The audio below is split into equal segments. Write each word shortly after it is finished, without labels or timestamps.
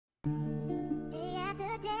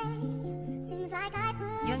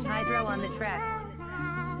Hydro on the track.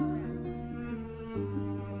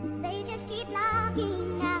 They just keep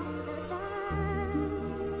knocking out the sun.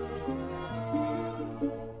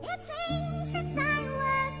 It seems since I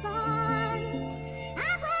was born,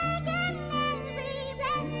 I've wakened every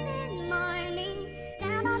blessed morning,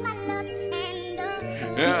 down on my luck and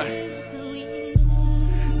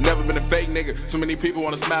Never been a fake nigga. Too many people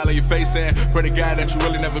wanna smile on your face and pray to God that you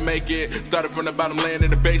really never make it. Started from the bottom, laying in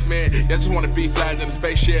the basement. Y'all just wanna be flying in a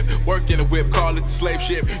spaceship. Work in a whip, call it the slave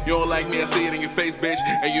ship. You don't like me, I see it in your face, bitch.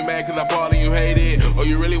 And you mad cause I ball and you hate it. Or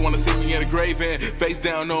you really wanna see me in the grave and face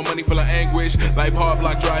down, no money full of anguish. Life hard,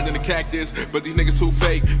 block dried in the cactus. But these niggas too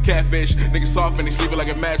fake, catfish. Niggas soft and they sleeping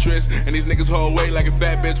like a mattress. And these niggas hold weight like a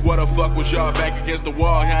fat bitch. What the fuck was y'all back against the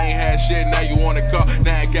wall? I ain't had shit, now you wanna call.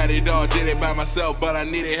 Now I got it all, did it by myself, but I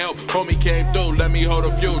needed help. Homie came through, let me hold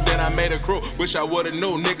a few, then I made a crew. Wish I would've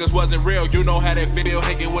knew niggas wasn't real. You know how that video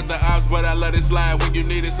hanging with the ops, but I let it slide. When you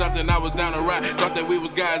needed something, I was down to ride. Thought that we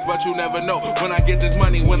was guys, but you never know. When I get this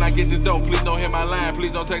money, when I get this dope, please don't hit my line,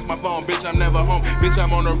 please don't text my phone. Bitch, I'm never home, bitch,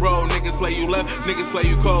 I'm on the road. Niggas play you left, niggas play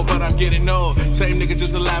you cold, but I'm getting old. Same nigga,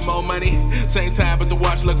 just a lot more money. Same time, but the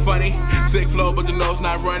watch look funny. Sick flow, but the nose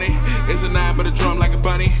not running. It's a 9, but a drum like a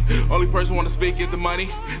bunny. Only person wanna speak is the money.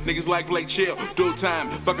 Niggas like Blayke, chill, do time.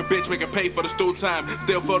 Fuck a bitch, make her pay for the stool time.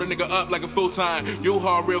 Still fold a nigga up like a full time. You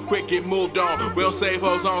hard real quick, get moved on. We'll save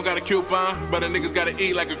hoes on, got a coupon, but a niggas gotta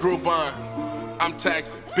eat like a Groupon. I'm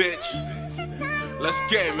taxing, bitch. Let's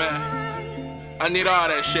get it, man. I need all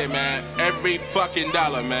that shit, man. Every fucking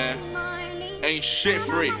dollar, man. Ain't shit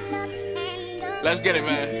free. Let's get it,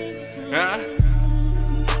 man. Huh?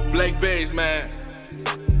 Blayke Bays, man.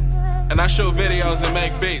 And I shoot videos and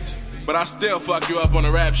make beats, but I still fuck you up on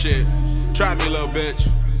the rap shit. Try me, little bitch.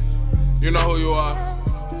 You know who you are.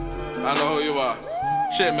 I know who you are.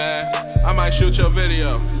 Shit, man. I might shoot your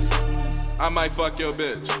video. I might fuck your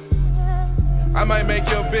bitch. I might make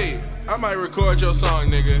your beat. I might record your song,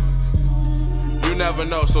 nigga. You never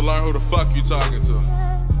know, so learn who the fuck you talking to.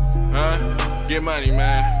 Huh? Get money,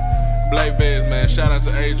 man. Blayke Bays, man. Shout out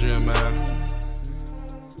to Adrian, man.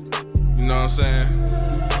 You know what I'm saying?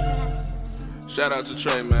 Shout out to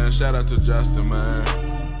Trey, man. Shout out to Justin, man.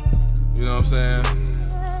 You know what I'm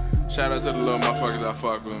saying? Shout out to the little motherfuckers I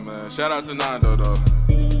fuck with, man. Shout out to Nando, though.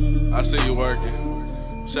 I see you working.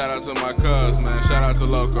 Shout out to my cuz, man. Shout out to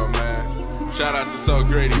Loco, man. Shout out to So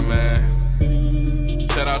Greedy, man.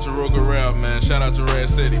 Shout out to Ruger Rail, man. Shout out to Red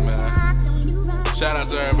City, man. Shout out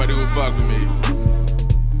to everybody who fuck with me.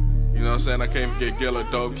 You know what I'm saying? I can't forget Gilla,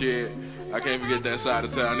 Dope Kid. I can't forget that side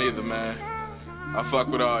of town either, man. I fuck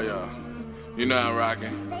with all y'all. You know I'm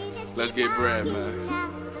rocking. Let's get bread, man.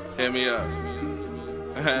 Hit me up.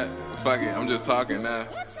 Fuck it, I'm just talking now.